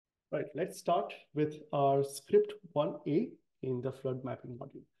Right, let's start with our script 1A in the flood mapping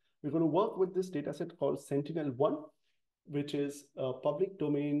module. We're going to work with this dataset called Sentinel-1, which is a public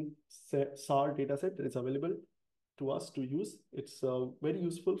domain SAR dataset that is available to us to use. It's very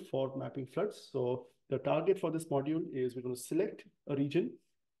useful for mapping floods. So the target for this module is we're going to select a region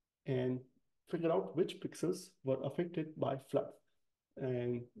and figure out which pixels were affected by flood.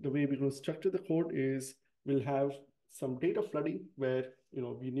 And the way we're going to structure the code is we'll have some data flooding where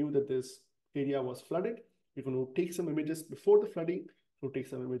we knew that this area was flooded. We're going to take some images before the flooding, we'll take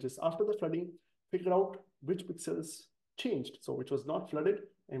some images after the flooding, figure out which pixels changed, so which was not flooded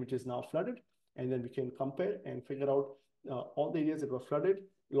and which is now flooded, and then we can compare and figure out all the areas that were flooded.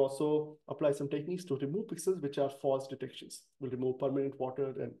 We'll also apply some techniques to remove pixels which are false detections. We'll remove permanent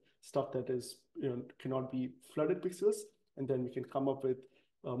water and stuff that is cannot be flooded pixels, and then we can come up with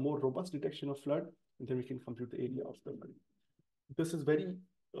a more robust detection of flood, and then we can compute the area of the flood. This is very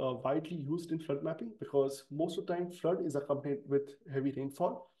widely used in flood mapping because most of the time flood is accompanied with heavy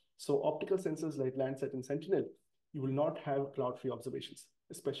rainfall. So optical sensors like Landsat and Sentinel, you will not have cloud-free observations,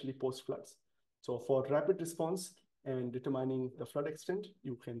 especially post-floods. So for rapid response and determining the flood extent,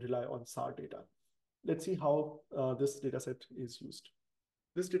 you can rely on SAR data. Let's see how this dataset is used.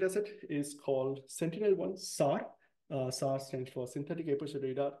 This dataset is called Sentinel-1 SAR. SAR stands for Synthetic Aperture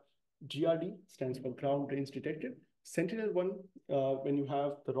Radar. GRD stands for Ground Range Detected. Sentinel-1, when you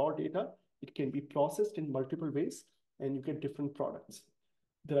have the raw data, it can be processed in multiple ways and you get different products.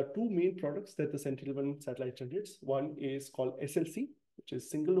 There are two main products that the Sentinel-1 satellite generates. One is called SLC, which is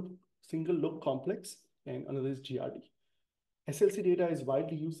single look complex, and another is GRD. SLC data is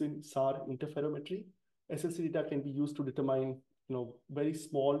widely used in SAR interferometry. SLC data can be used to determine very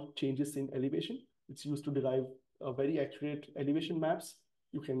small changes in elevation. It's used to derive very accurate elevation maps.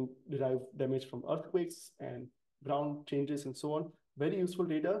 You can derive damage from earthquakes and ground changes and so on. Very useful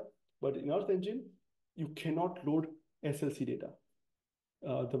data, but in Earth Engine, you cannot load SLC data.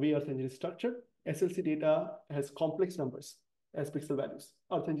 The way Earth Engine is structured, SLC data has complex numbers as pixel values.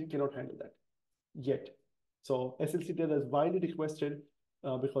 Earth Engine cannot handle that yet. So SLC data is widely requested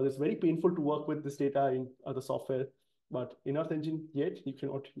because it's very painful to work with this data in other software. But in Earth Engine, yet you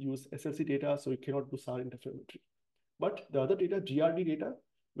cannot use SLC data, so you cannot do SAR interferometry. But the other data, GRD data,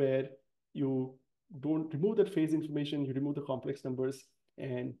 where you don't remove that phase information, you remove the complex numbers,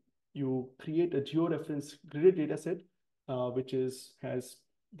 and you create a georeference gridded data set, which has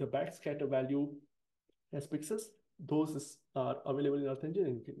the backscatter value as pixels. Those are available in Earth Engine,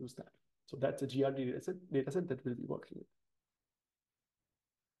 and you can use that. So that's a GRD dataset that we'll be working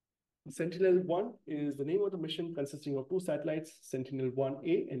with. Sentinel-1 is the name of the mission, consisting of two satellites,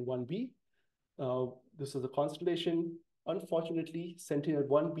 Sentinel-1A and 1B. This is a constellation. Unfortunately,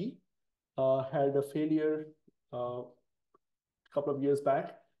 Sentinel-1B had a failure a couple of years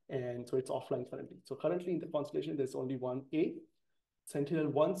back, and so it's offline currently. So currently in the constellation, there's only 1A.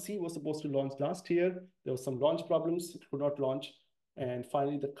 Sentinel-1C was supposed to launch last year. There were some launch problems, it could not launch. And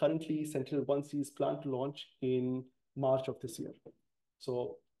finally, currently Sentinel-1C is planned to launch in March of this year.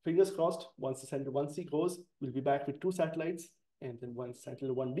 So fingers crossed, once the Sentinel-1C goes, we'll be back with two satellites. And then once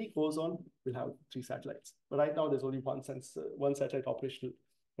Sentinel-1B goes on, we'll have three satellites. But right now, there's only one satellite operational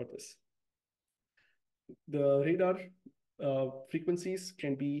for this. The radar frequencies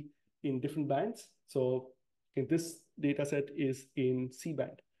can be in different bands. So this data set is in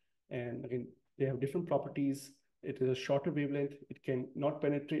C-band. And again, they have different properties. It is a shorter wavelength. It can not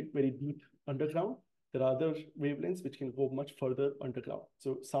penetrate very deep underground. There are other wavelengths which can go much further underground.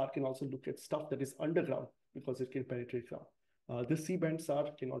 So SAR can also look at stuff that is underground because it can penetrate ground. This C-band SAR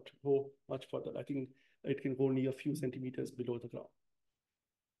cannot go much further. I think it can go only a few centimeters below the ground.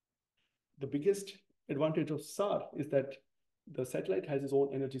 The biggest advantage of SAR is that the satellite has its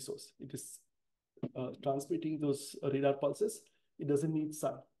own energy source. It is transmitting those radar pulses. It doesn't need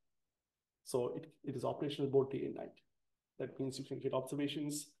sun. So it is operational both day and night. That means you can get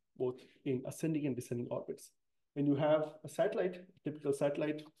observations both in ascending and descending orbits. When you have a satellite, typical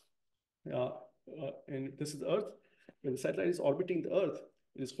satellite, and this is the Earth, when the satellite is orbiting the Earth,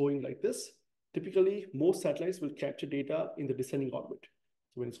 it is going like this. Typically, most satellites will capture data in the descending orbit.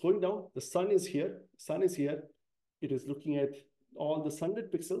 So when it's going down, the sun is here, it is looking at all the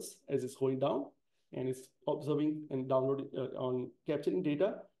sunlit pixels as it's going down, and it's observing and downloading, capturing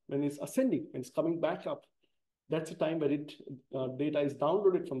data. When it's ascending, when it's coming back up, that's the time where data is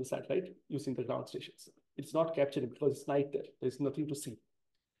downloaded from the satellite using the ground stations. It's not capturing because it's night there. There's nothing to see.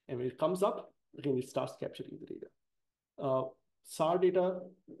 And when it comes up, again, it starts capturing the data. SAR data,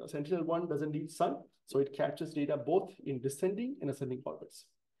 Sentinel-1 doesn't need sun, so it captures data both in descending and ascending orbits.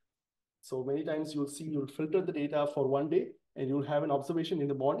 So many times you'll filter the data for one day, And you'll have an observation in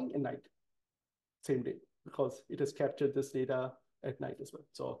the morning and night, same day, because it has captured this data at night as well.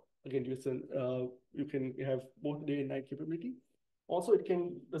 So again, you can have both day and night capability. Also, it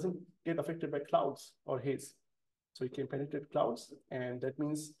doesn't get affected by clouds or haze. So it can penetrate clouds, and that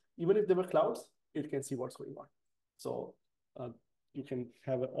means even if there were clouds, it can see what's going on. So you can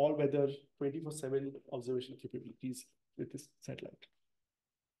have an all-weather 24/7 observation capabilities with this satellite.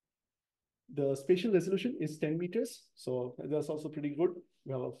 The spatial resolution is 10 meters. So that's also pretty good.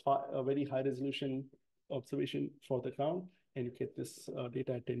 We have a very high resolution observation for the ground, and you get this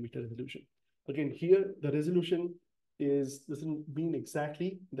data at 10-meter resolution. Again, here the resolution doesn't mean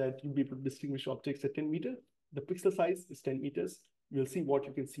exactly that you'll be able to distinguish objects at 10 meters. The pixel size is 10 meters. You'll see what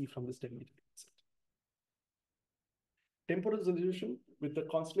you can see from this 10-meter set. Temporal resolution, with the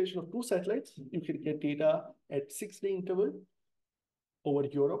constellation of 2 satellites, you can get data at 6-day interval over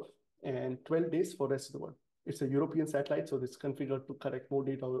Europe and 12 days for the rest of the world. It's a European satellite, so it's configured to collect more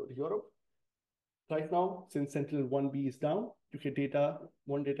data over Europe. Right now, since Sentinel-1B is down, you get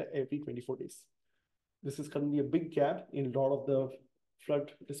one data every 24 days. This is currently a big gap in a lot of the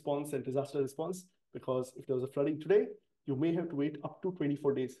flood response and disaster response, because if there was a flooding today, you may have to wait up to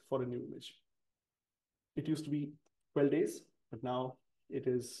 24 days for a new image. It used to be 12 days, but now it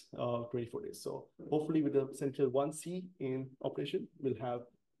is 24 days. So hopefully with the Sentinel-1C in operation,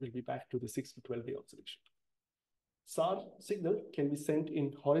 we'll be back to the 6 to 12 day observation. SAR signal can be sent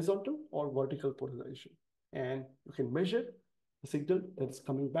in horizontal or vertical polarization, and you can measure the signal that is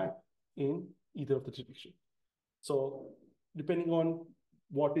coming back in either of the direction. So depending on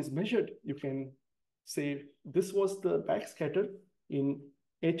what is measured, you can say this was the backscatter in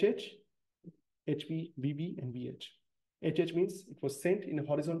HH, HV, VB, and VH. HH means it was sent in a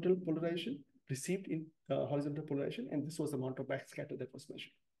horizontal polarization, received in horizontal polarization, and this was the amount of backscatter that was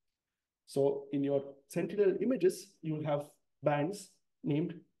measured. So in your Sentinel images, you will have bands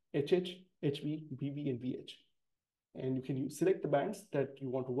named HH, HV, VB, and VH. And you can select the bands that you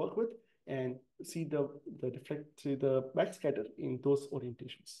want to work with and see the backscatter in those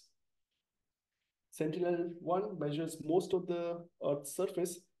orientations. Sentinel-1 measures most of the Earth's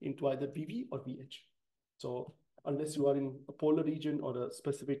surface into either VV or VH. So unless you are in a polar region or a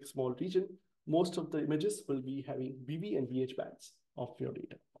specific small region, most of the images will be having VV and VH bands of your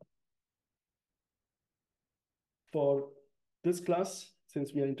data. For this class,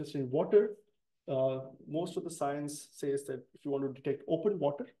 since we are interested in water, most of the science says that if you want to detect open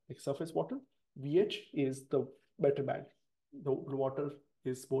water, like surface water, VH is the better band. The water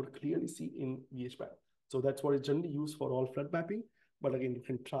is more clearly seen in VH band. So that's what is generally used for all flood mapping. But again, you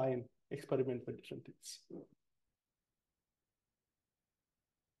can try and experiment with different things.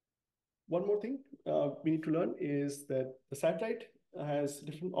 One more thing we need to learn is that the satellite has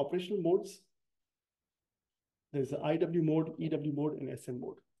different operational modes. There's the IW mode, EW mode, and SN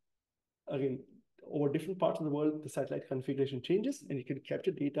mode. Again, over different parts of the world, the satellite configuration changes, and you can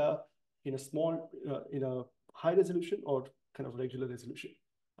capture data in a high resolution or kind of regular resolution.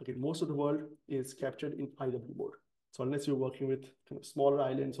 Again, most of the world is captured in IW mode. So unless you're working with kind of smaller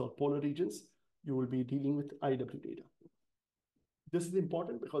islands or polar regions, you will be dealing with IW data. This is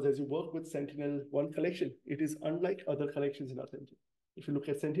important because as you work with Sentinel-1 collection, it is unlike other collections in Earth Engine. If you look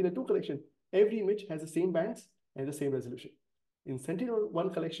at Sentinel-2 collection, every image has the same bands and the same resolution. In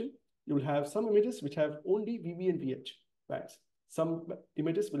Sentinel-1 collection, you will have some images which have only VV and VH bands. Some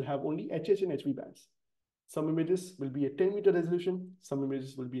images will have only HH and HV bands. Some images will be at 10-meter resolution. Some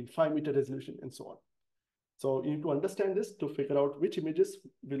images will be in 5-meter resolution, and so on. So you need to understand this to figure out which images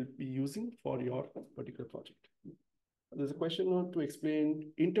will be using for your particular project. There's a question to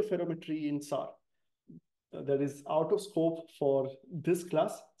explain interferometry in SAR. That is out of scope for this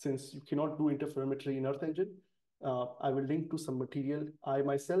class, since you cannot do interferometry in Earth Engine. I will link to some material. I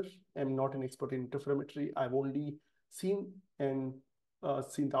myself am not an expert in interferometry. I've only seen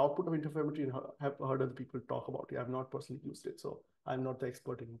the output of interferometry and have heard other people talk about it. I've not personally used it, so I'm not the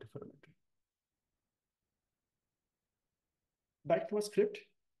expert in interferometry. Back to our script.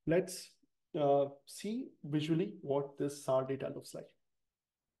 Let's see visually what this SAR data looks like.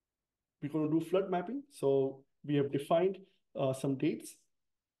 We're going to do flood mapping. So we have defined some dates.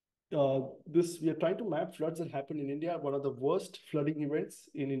 We are trying to map floods that happened in India. One of the worst flooding events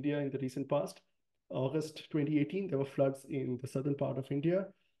in India in the recent past. August 2018, there were floods in the southern part of India.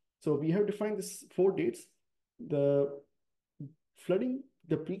 So we have defined these 4 dates. The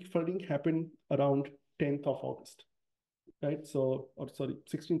peak flooding happened around 10th of August, right?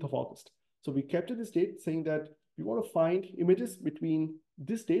 16th of August. So we captured this date saying that we want to find images between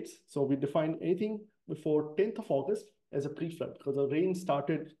these dates. So we define anything before 10th of August as a pre-flood because the rain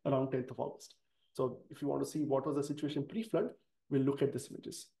started around 10th of August. So if you want to see what was the situation pre-flood, we'll look at these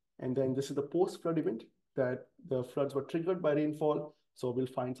images. And then this is the post-flood event, that the floods were triggered by rainfall. So we'll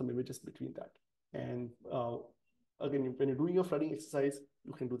find some images between that. And again, when you're doing your flooding exercise,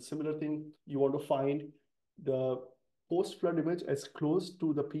 you can do the similar thing. You want to find the post-flood image as close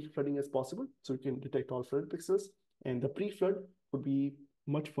to the peak flooding as possible, so you can detect all flood pixels. And the pre-flood would be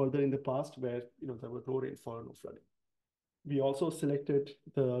much further in the past, where there were no rainfall or no flooding. We also selected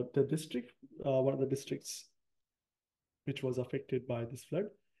the district, one of the districts which was affected by this flood,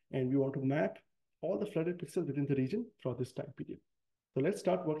 and we want to map all the flooded pixels within the region for this time period. So let's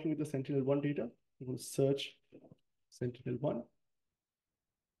start working with the Sentinel-1 data. We will search Sentinel-1,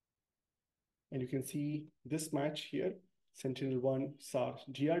 and you can see this match here, Sentinel-1 SAR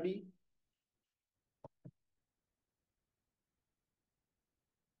GRD.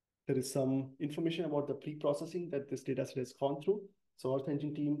 There is some information about the pre-processing that this data set has gone through. So our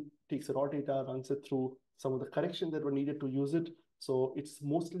engine team takes raw data, runs it through some of the corrections that were needed to use it. So it's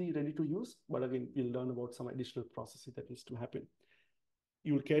mostly ready to use, but again, we'll learn about some additional processing that needs to happen.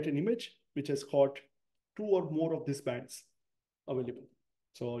 You will get an image which has got 2 or more of these bands available.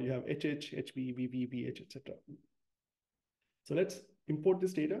 So you have HH, HB, VB, VH, etc. So let's import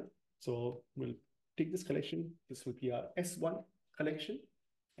this data. So we'll take this collection. This will be our S1 collection,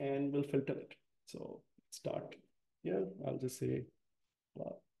 and we'll filter it. So start here. I'll just say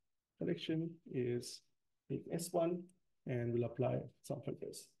collection is S1, and we'll apply some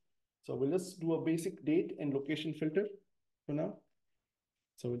filters. So we'll just do a basic date and location filter for now.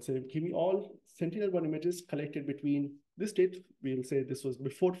 So we'll say, give me all Sentinel-1 images collected between this date. We'll say this was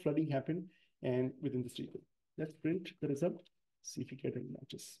before flooding happened and within this region. Let's print the result, see if we get any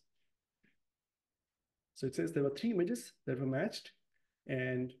matches. So it says there were 3 images that were matched,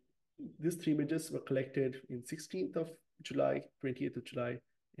 and these 3 images were collected in 16th of July, 20th of July,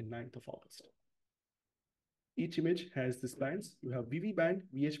 and 9th of August. Each image has these bands. You have VV band,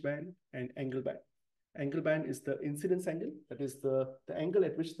 VH band, and angle band. Angle band is the incidence angle. That is the angle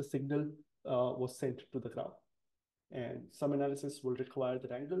at which the signal was sent to the ground. And some analysis will require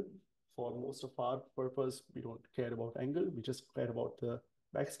that angle. For most of our purpose, we don't care about angle. We just care about the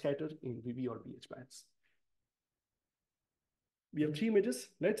backscatter in VV or VH bands. We have 3 images.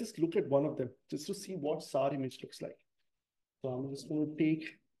 Let's just look at one of them just to see what SAR image looks like. So I'm just going to take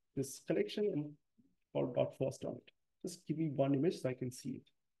this collection and or dot first on it. Just give me one image so I can see it.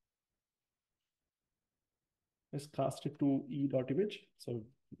 Let's cast it to e.image. So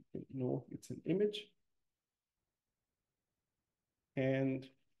you know it's an image. And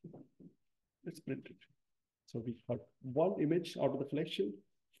let's print it. So we got one image out of the collection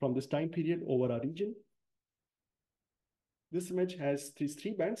from this time period over our region. This image has these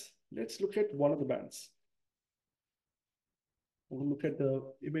 3 bands. Let's look at one of the bands. We'll look at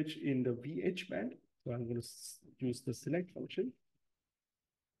the image in the VH band. So I'm going to use the select function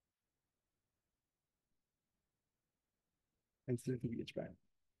and select the VH band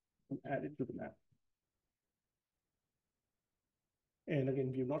and add it to the map. And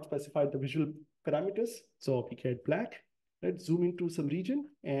again, we have not specified the visual parameters. So we get black. Let's zoom into some region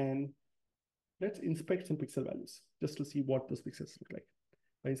and let's inspect some pixel values just to see what those pixels look like.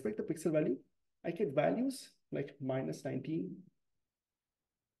 If I inspect the pixel value, I get values like -19,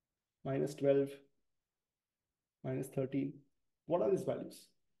 -12, -13. What are these values?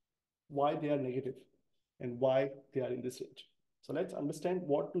 Why they are negative and why they are in this range. So let's understand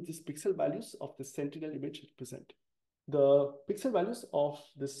what do these pixel values of the Sentinel image represent. The pixel values of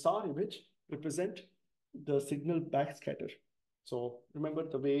the SAR image represent the signal backscatter. So remember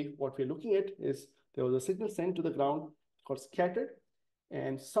the way what we're looking at is there was a signal sent to the ground, got scattered,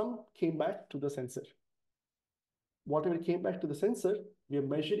 and some came back to the sensor. Whatever came back to the sensor, we are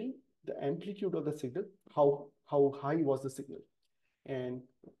measuring the amplitude of the signal, how high was the signal. And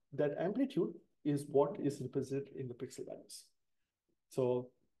that amplitude is what is represented in the pixel values.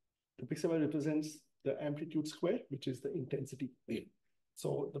 So the pixel value represents the amplitude square, which is the intensity.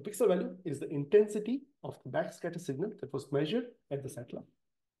 So the pixel value is the intensity of the backscatter signal that was measured at the satellite.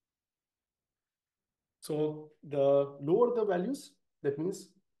 So the lower the values, that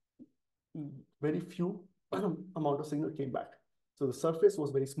means very few amount of signal came back. So the surface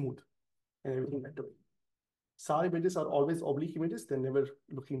was very smooth and everything went away. SAR images are always oblique images. They're never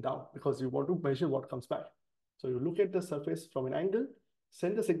looking down because you want to measure what comes back. So you look at the surface from an angle,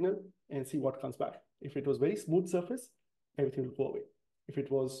 send the signal and see what comes back. If it was very smooth surface, everything will go away. If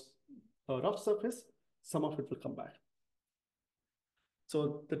it was a rough surface, some of it will come back.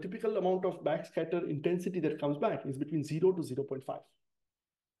 So the typical amount of backscatter intensity that comes back is between 0 to 0.5.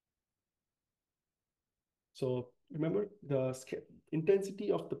 So Remember, the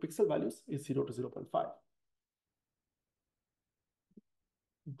intensity of the pixel values is 0 to 0.5.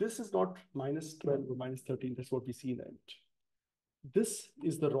 This is not minus 12 or minus 13. That's what we see in the image. This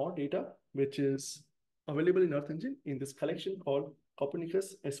is the raw data, which is available in Earth Engine in this collection called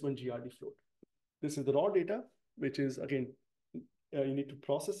Copernicus S1GRD float. This is the raw data, which is, again, you need to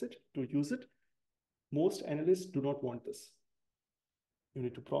process it to use it. Most analysts do not want this. You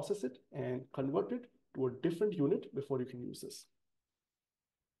need to process it and convert it to a different unit before you can use this.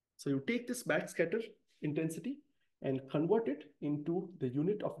 So you take this backscatter intensity and convert it into the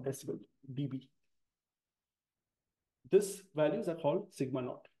unit of decibel, dB. These values are called sigma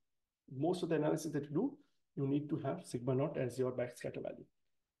naught. Most of the analysis that you do, you need to have sigma naught as your backscatter value.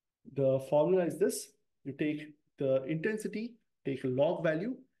 The formula is this. You take the intensity, take a log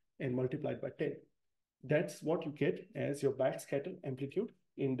value, and multiply it by 10. That's what you get as your backscatter amplitude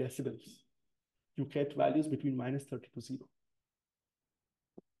in decibels. You get values between minus 30 to 0.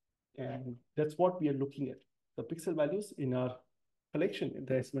 And that's what we are looking at. The pixel values in our collection, in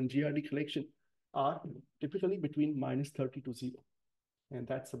the S1GRD collection, are typically between minus 30 to 0. And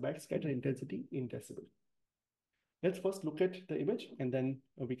that's the backscatter intensity in decibel. Let's first look at the image, and then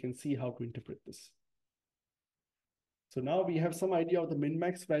we can see how to interpret this. So now we have some idea of the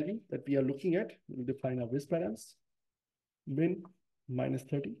min-max value that we are looking at. We'll define our Wiss params. Min, minus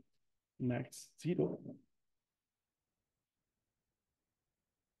 30, max 0.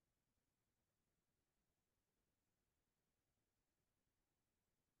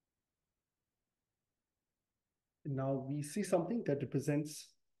 Now we see something that represents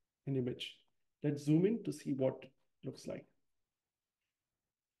an image. Let's zoom in to see what it looks like.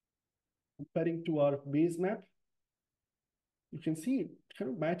 Comparing to our base map, you can see it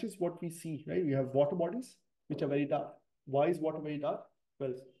kind of matches what we see, right? We have water bodies, which are very dark. Why is water very dark?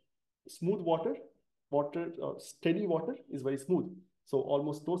 Well, smooth water, steady water is very smooth. So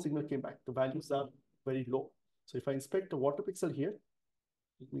almost no signal came back. The values are very low. So if I inspect a water pixel here,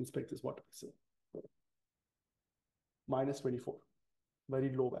 let me inspect this water pixel. Minus 24,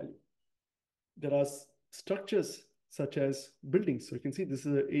 very low value. There are structures such as buildings. So you can see this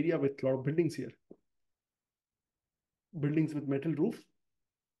is an area with a lot of buildings here. Buildings with metal roof,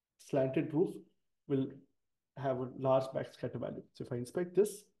 slanted roof will have a large backscatter value. So if I inspect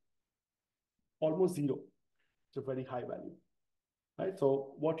this, almost 0. It's a very high value, right?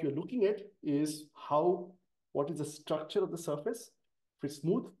 So what you're looking at is what is the structure of the surface. If it's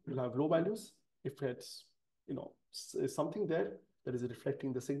smooth, you'll have low values. If it's, something there that is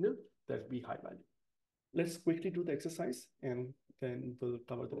reflecting the signal, that will be high value. Let's quickly do the exercise, and then we'll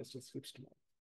cover the rest of the scripts tomorrow.